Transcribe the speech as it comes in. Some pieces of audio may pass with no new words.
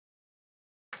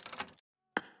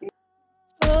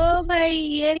भाई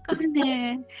ये कौन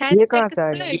है? ये कहाँ से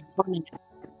आ गया?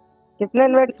 किसने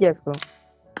इनवाइट किया इसको?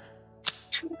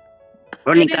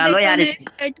 और निकालो यार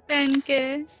शर्ट पहन के।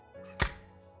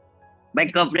 भाई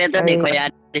कपड़े तो अरे देखो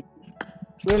यार।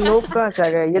 ये नूब कहाँ से आ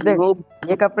गया? ये देख,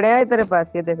 ये कपड़े हैं तेरे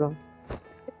पास, ये देखो।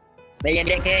 भाई ये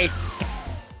देखे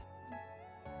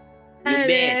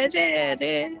अरे अरे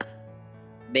अरे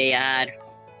बे यार,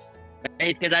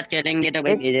 इसके साथ चलेंगे तो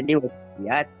भाई बेइज्जती होती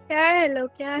यार। क्या है लो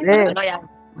क्या है? चलो यार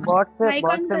बॉट से माइक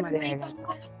ऑन करो, मजा माइक आएगा। ऑन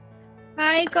करो,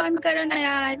 माइक ऑन करो ना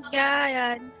यार। क्या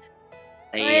यार?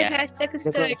 भाई ओए यार हैशटैग देखो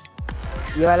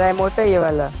स्कर्ट। ये वाला इमोट है, ये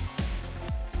वाला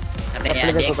अबे कपड़े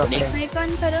यार देखो, देखो कपड़े माइक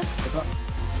ऑन करो,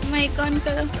 माइक ऑन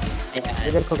करो।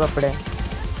 ये देखो कपड़े।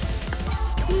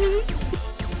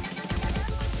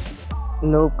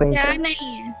 नूब कहीं क्या का। नहीं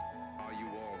है?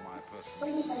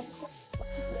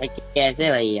 भाई कैसे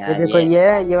भाई ये यार देखो,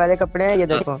 ये वाले कपड़े हैं, ये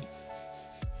देखो।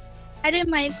 अरे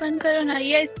माइक ऑन करो ना,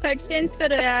 ये स्कर्ट चेंज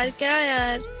करो यार। क्या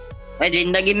यार? भाई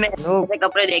जिंदगी में नूब ऐसे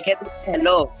कपड़े देखे तो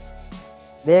हेलो।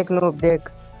 देख, नूब देख,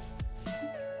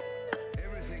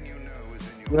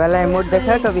 ये वाला इमोट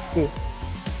देखा है कभी?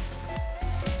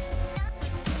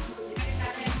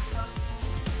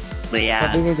 भैया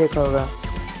कभी नहीं देखा होगा।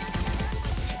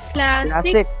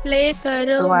 क्लासिक प्ले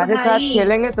करो तुम्हारे साथ भाई।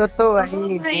 खेलेंगे तो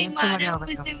वही भाई गेम से मजा मारो, होगा।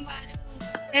 मुझे मारो।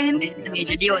 कहने दो,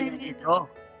 बेइज्जती हो जाती तो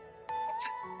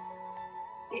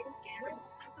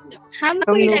हम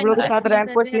तुम कोई नूब लोग के रैंक साथ नहीं रैंक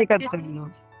कर पुश रहे नहीं हैं। करते हम लोग।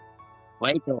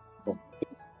 वही तो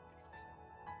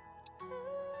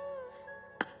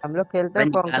हम लोग खेलते हैं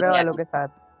भाई कॉन्करे निकालो वालों यार। के साथ।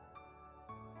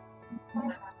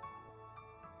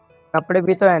 कपड़े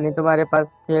भी तो है नहीं तुम्हारे पास,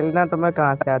 खेलना तुम्हें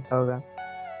कहाँ से आता होगा?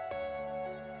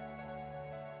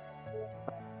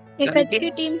 एक अच्छी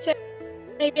टीम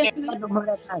चाहिए।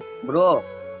 ब्रो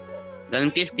गन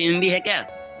की स्किन भी है क्या?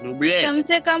 नुबले कम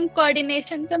से कम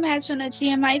कोऑर्डिनेशन का मैच होना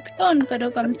चाहिए। माइक तो ऑन करो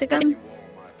कम से कम।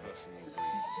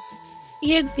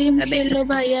 ये गेम अबे खेल लो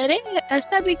भाई। अरे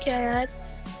ऐसा भी क्या यार?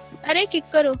 अरे किक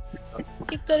करो,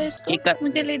 किक करो इसको। किक कर।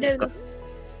 मुझे लीडर दो।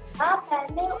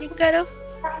 किक करो।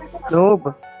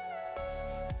 नूब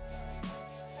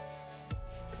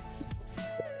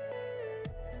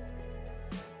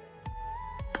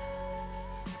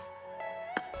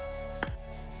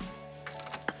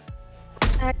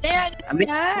अरे यार अबे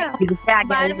क्या? फिर से आ गया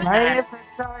बार ये बार भाई, यार। ये फिर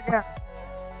से आ गया।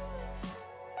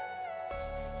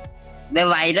 बे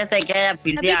वायरस है क्या यार?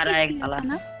 फिर से अभी आ रहा है किक साला।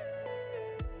 किया ना।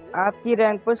 आपकी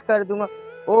रैंक पुश कर दूंगा।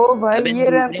 ओ भाई, अबे ये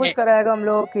रैंक नुबले पुश कराएगा हम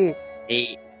लोगों की। ए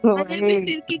अरे अभी भाई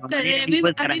फिर किक कर हमने रहे हैं। अभी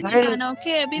रिक्वेस्ट करा अभी है। भाई, मत आना।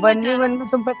 ओके अभी मत 1v1 आना। में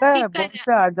तुम पता है किक कर बॉट रहे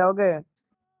से हार जाओगे।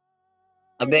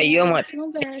 अबे यो हैं। मत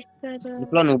क्यों बहस कर रहे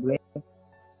निकलो हो? नुबले।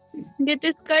 ये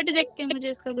तो स्कर्ट देख के मुझे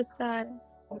इसका गुस्सा आ रहा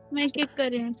है। मैं किक कर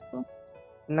रही हूँ इसको।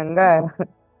 नंगा है,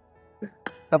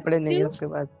 कपड़े नहीं है क्यों? उसके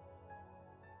पास।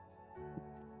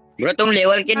 ब्रो तुम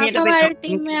लेवल के नहीं है आप तो फिर हमारी तुम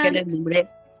टीम में क्यों आ। खेले नुबले?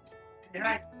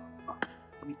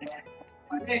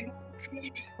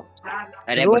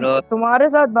 अरे रूम ब्रो तुम्हारे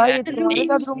साथ भाई, यार तुम्हारे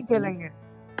साथ रूम खेलेंगे।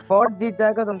 बॉट जीत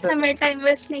जाएगा तुमसे। हमें टाइम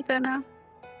वेस्ट नहीं करना।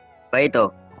 वही तो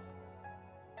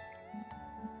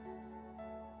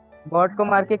बॉट को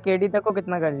मार के केडी तक को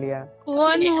कितना कर लिया?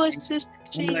 1 वर्सेस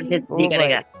 3। नहीं ओ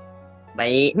करेगा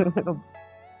भाई।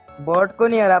 बॉट को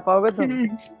नहीं हरा पाओगे तुम।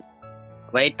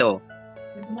 वही तो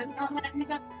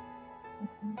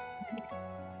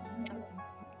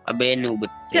अबे नुब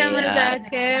क्या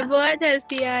मजाक है, बहुत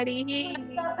हंसी आ रही है।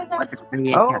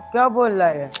 ओ क्या बोल रहा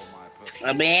है?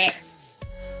 अबे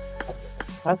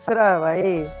हंस रहा है भाई,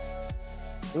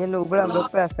 ये नुबड़ा हम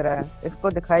लोग पे हंस रहा है। इसको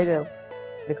दिखाई दो,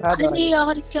 दिखा दो। अरे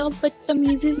यार क्या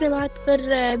बदतमीजी से बात कर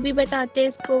रहा है। अभी बताते हैं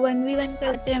इसको। 1v1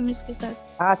 करते हैं हम इसके साथ।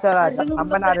 हाँ चल, और आजा, तुम हम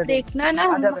बना रहे थे। देखना ना,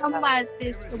 आजा हम बेटा, मारते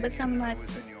इसको। बस हम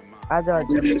मारते। आजा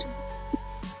आजा।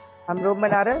 हम रूम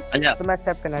बना रहे हैं, आजा तुम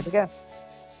एक्सेप्ट करना, ठीक है?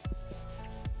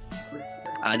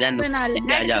 आजा बना ले,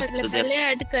 ऐड आजा कर ले, तुझे पहले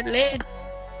ऐड कर ले।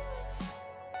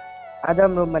 आजा,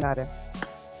 हम रूम बना रहे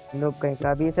हैं। लोग कहीं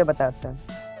का, अभी इसे बताते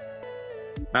हैं।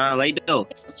 हाँ वही तो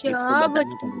क्या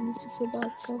बदतमीजी से बात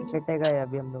कर रहा है। पिटेगा ये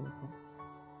अभी हम लोगों को।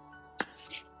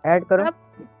 ऐड करो। अब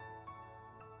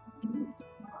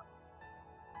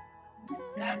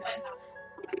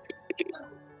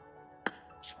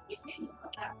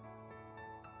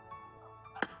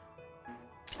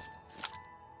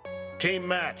Team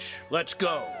match, let's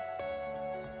go.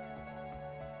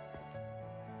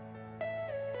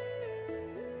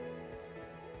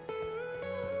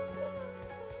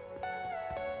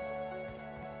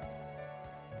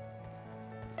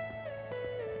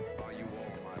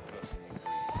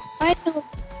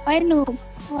 I know.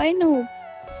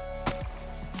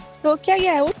 तो क्या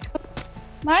गया है? उठ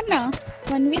मारना।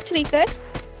 1v3 कर,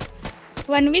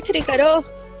 1v3 करो।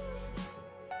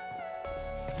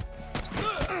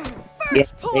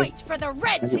 First point for the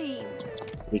red team.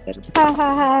 हा हा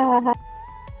हा हा हा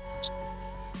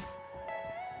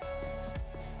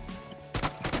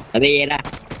अबे ये रहा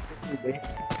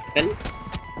चल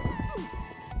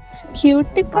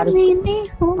क्यूट कमीनी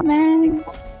हूँ मैं।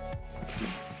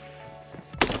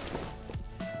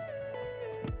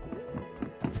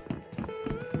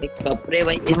 एक कपड़े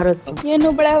भाई मारो उसको। ये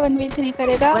नुबड़ा 1v3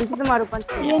 करेगा। पंच तो मारो, पंच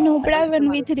तो ये नुबड़ा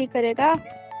 1v3 करेगा।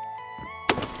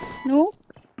 नू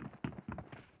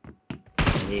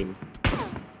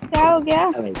क्या हो गया?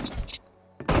 भाई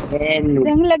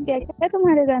जंग लग गया क्या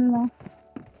तुम्हारे गन में?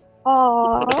 ओ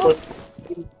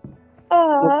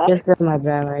कैसे मार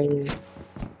रहा है भाई?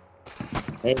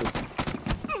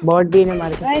 बॉट भी ने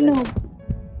मार आई के नो।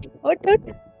 उठ उठ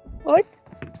उठ।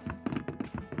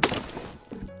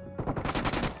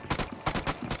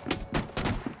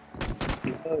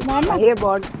 मामा ये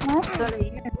बॉट मार। तो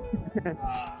नहीं है।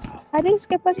 अरे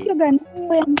इसके पास तो गन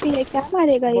एमपी है, क्या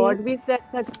मारेगा ये? बॉट भी इससे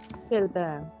अच्छा खेलता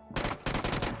है।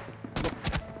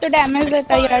 तो डैमेज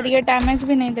देता है यार, ये डैमेज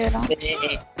भी नहीं दे रहा।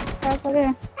 क्या करे?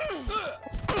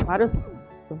 मारो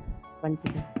उसको, पंच को।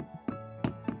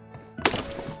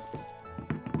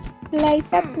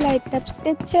 Light up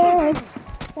stitches.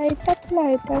 Light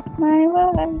up my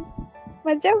world.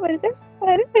 मर जा मर जा।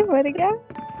 अरे मर गया।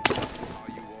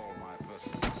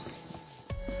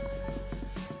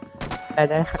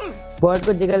 बॉट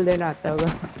को जिगल देना आता होगा।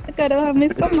 करो, हम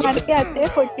इसको मार के आते हैं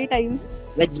 40 टाइम।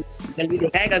 जिगल भी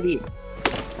देखा है कभी?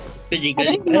 तो जिगल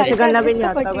ऐसे करना भी नहीं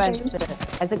आता होगा। 40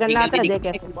 times। ऐसे करना आता है, देख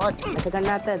ऐसे बॉट ऐसे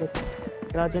करना आता है, देख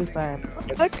क्राउच एंड फायर।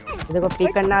 देखो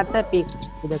पीक करना आता है, पीक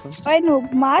देखो। ओए नो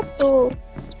मार तो।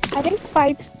 अरे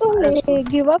फाइट्स तो ले,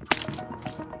 गिव अप।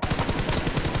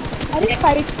 अरे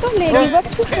फाइट्स तो ले, गिव अप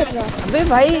क्यों कर रहा? अबे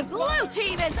भाई, The blue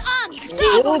team is O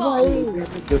unstoppable.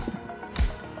 भाई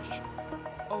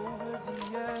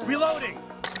Reloading.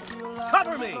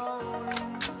 Cover me.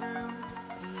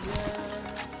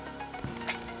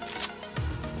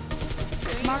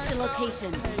 Mark the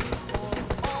location.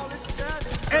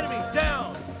 Enemy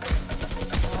down.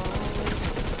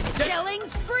 Killing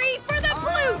spree for the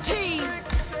blue team.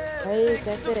 भाई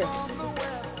कैसे?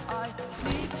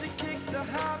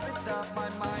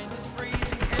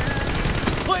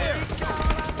 Clear.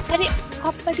 अरे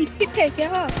आप परिचित है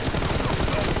क्या?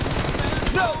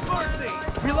 No mercy.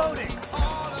 Reloading.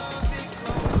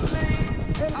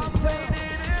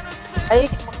 भाई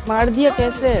मार दिया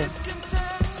कैसे?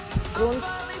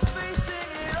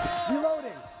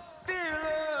 Reloading.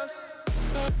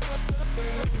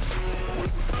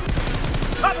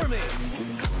 Cover me.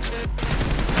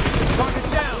 Target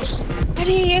down.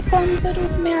 अरे ये कौन सा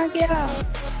रूप में आ गया?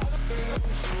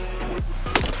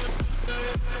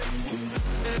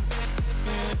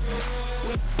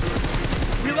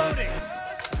 Reloading.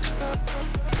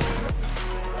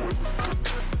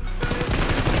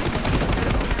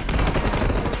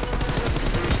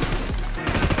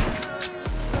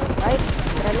 भाई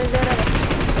पहले दे रहा है।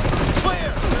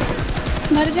 Clear.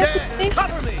 मर जा Dead. कुत्ते।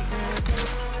 Cover me.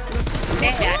 The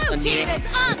blue team is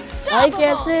भाई unstoppable.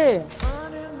 कैसे?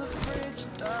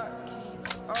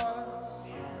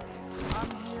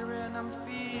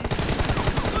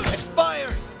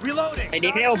 Expired. Reloading. भाई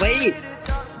देख रहे हो भाई?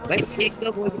 भाई एक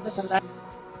तो बोल चल रहा है।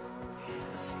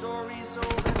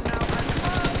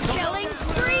 Killing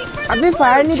spree for the अभी blue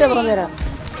फायर नहीं दबा team. मेरा,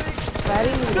 फायर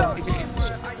ही नहीं दबा।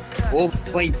 ओ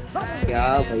भाई क्या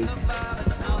भाई?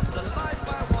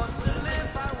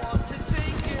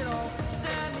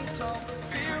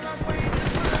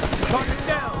 Target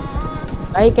down.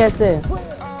 भाई कैसे?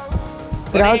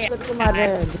 क्राउच करके मार रहे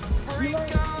हैं।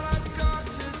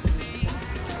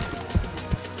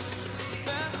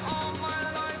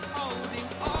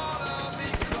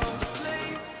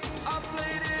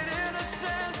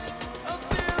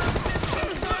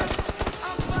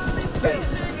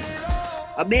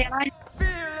 अबे यार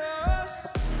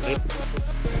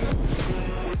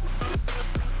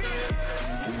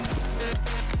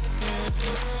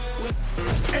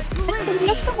तुम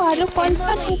लोग तो मारो, कौन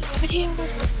सा रूप? अरे यार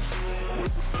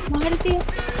मार दिया।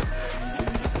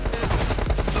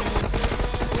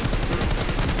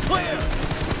 Clear.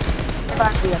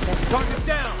 मार दिया था। Target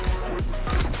down.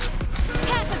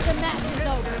 Half of the match is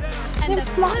over, and the Yes,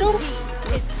 blue Maro. team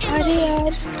is in the अरे lead.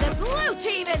 यार The blue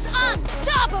team is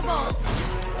unstoppable.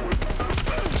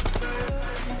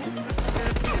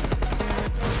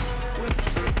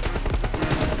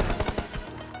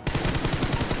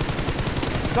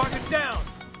 Target down.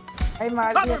 भाई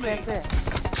मार दिया कैसे?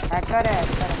 हैकर है,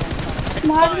 हैकर।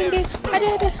 मार देंगे। अरे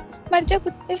अरे मर जा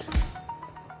कुत्ते।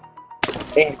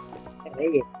 अरे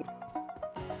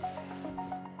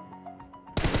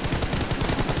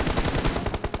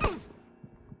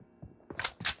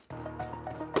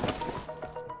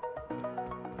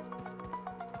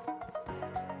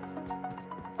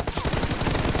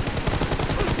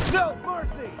No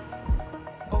mercy.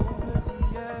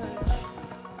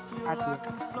 आती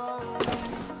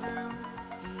है।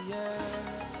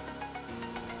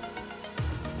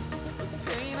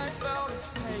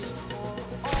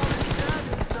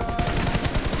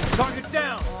 Target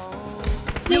down.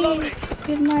 Reloading.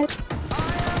 फिर मार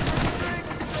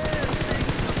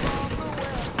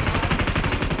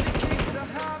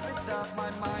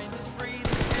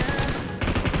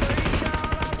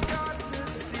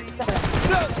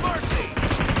No mercy.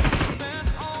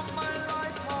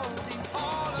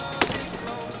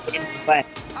 Bye.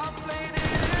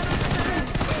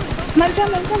 मर जा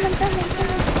मर जा मर जा मर जा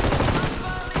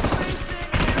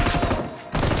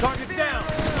Target down.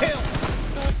 Kill.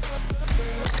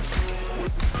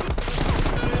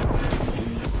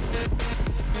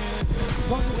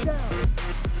 Target down.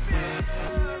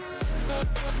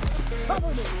 Cover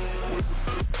me.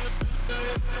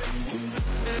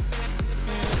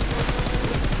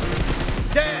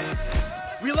 Dead.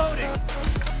 Reloading.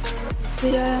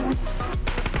 फिर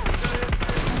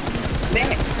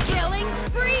Killing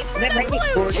spree for मैं the भाई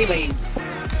blue छोटी भाई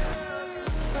team.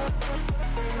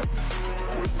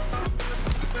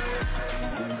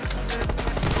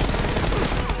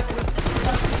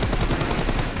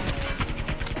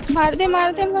 मार दे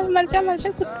मर जा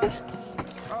कुत्ते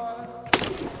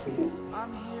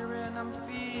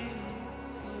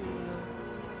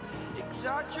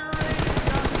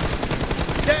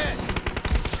Dead.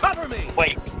 Cover me.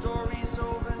 Wait.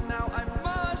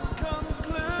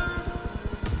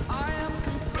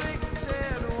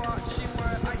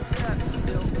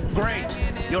 Great.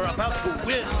 You're about to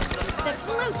win. The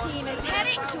blue team is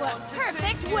heading to a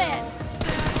perfect win.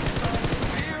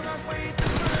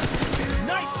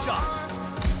 Nice shot.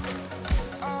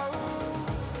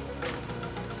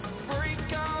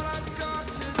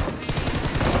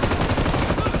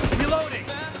 Reloading.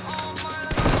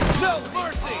 No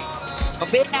mercy.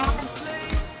 अबे यार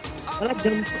गलत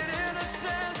jump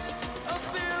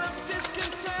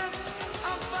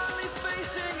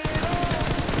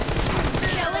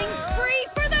Killing spree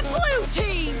for the blue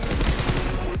team.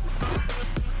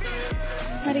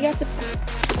 मर गया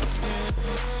कुत्ता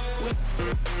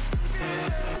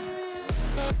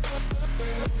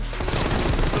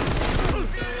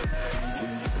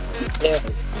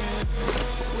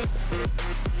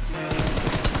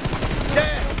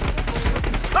Dead.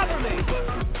 Cover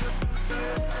me.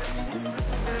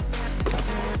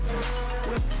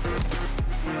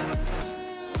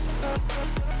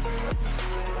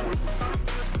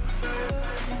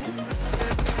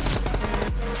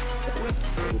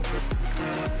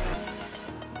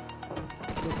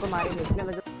 उसको मारे निकले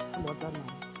में बहुत बार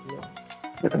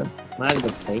मारे मार दो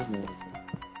भाई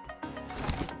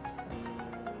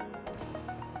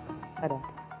अरे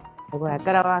वो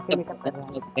हैकर आवा के मेकअप कर रहा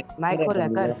है माइक खोल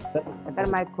हैकर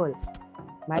माइक खोल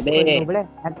अबे। नुबड़े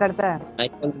हैक करता है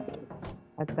माइकल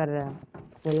हैक कर रहा है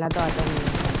खेलना तो आता नहीं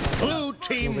Blue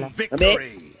team victory.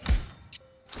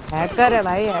 हैकर है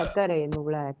भाई हैकर है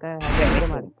नुबड़ा हैकर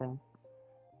मारता है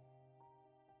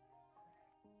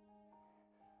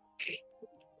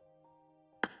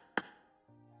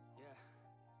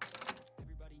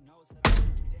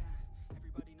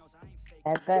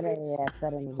हैकर है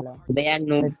नुबड़ा अबे यार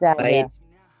नूब बच्चा आ भाई गया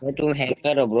वो तुम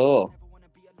हैकर हो ब्रो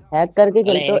हैक करके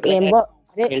अरे खेलते हो हैकर-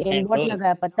 अरे खेलते हैं एमबॉट तो। लगा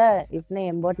है पता है इसने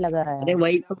एमबॉट लगाया अरे है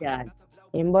वही तो यार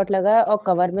एमबॉट लगा है और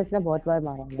कवर में इसने बहुत बार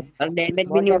मारा है और डैमेज भी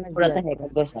बहुत नहीं damage हो रहा था दिया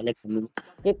हैकर को साले को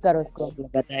किक करो उसको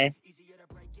पता है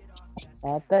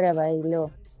हैकर है भाई लो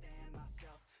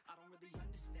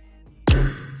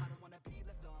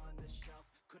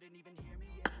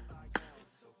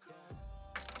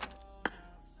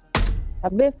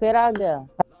अबे फिर आ गया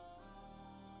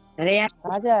अरे यार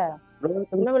आ जा ब्रो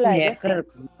तुमने बुलाया क्या? हैकर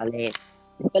साले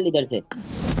निकल इधर से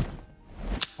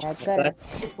हैकर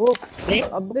वो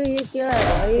अबे ये क्या है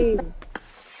भाई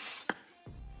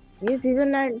ये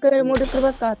सीजन 9 का रिमोट इसके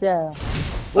पास कहाँ से आया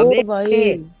अबे, ओ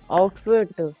भाई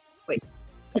आउटफिट भाई।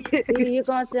 ये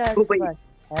कहाँ से आया ओ इसके भाई। पास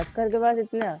हैकर के पास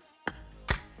इतना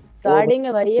कार्डिंग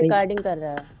है भाई ये भाई। कार्डिंग कर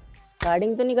रहा है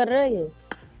कार्डिंग तो नहीं कर रहा है ये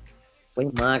भाई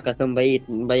माँ कसम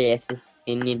भाई ऐसे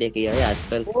स्किन नहीं देखी है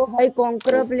आजकल ओ भाई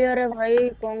कॉन्करर प्लेयर है भाई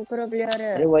कॉन्करर प्लेयर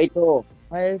है अरे वही तो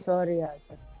भाई सॉरी यार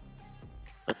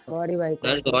सॉरी भाई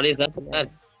सर सॉरी सर सर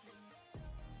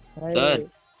भाई सर।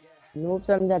 नूब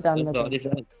समझा था हमने सॉरी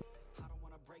सर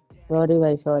सॉरी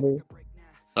भाई सॉरी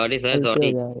सॉरी सर गलती हो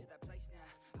सॉरी गया भाई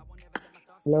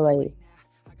लो भाई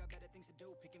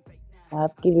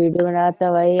आपकी वीडियो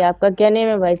बनाता भाई आपका क्या नेम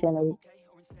है भाई चैनल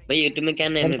भाई यूट्यूब में क्या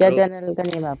नाम है क्या ब्रो चैनल का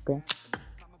नेम है आपका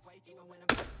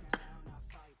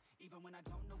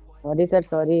सॉरी सर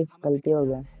सॉरी गलती हो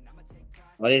गया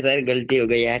सॉरी सर, गलती हो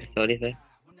गई यार, सॉरी सर।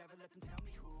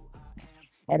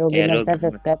 यार वो भी यार लगता है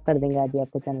सब्सक्राइब कर देंगे आज ही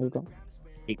आपके चैनल को।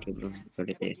 ठीक है ब्रो,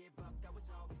 थोड़े देर।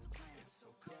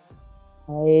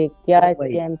 भाई क्या ओ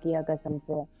भाई, स्कैम किया कसम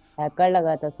से, हैकर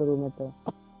लगा था शुरू में तो।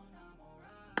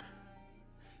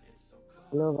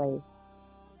 हेलो भाई,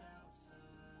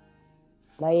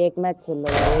 भाई एक मैच खेल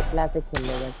लो भाई, एक क्लासिक खेल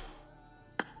लो बस।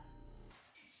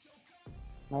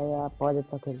 भाई आप बहुत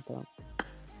अच्छा खेलते हो।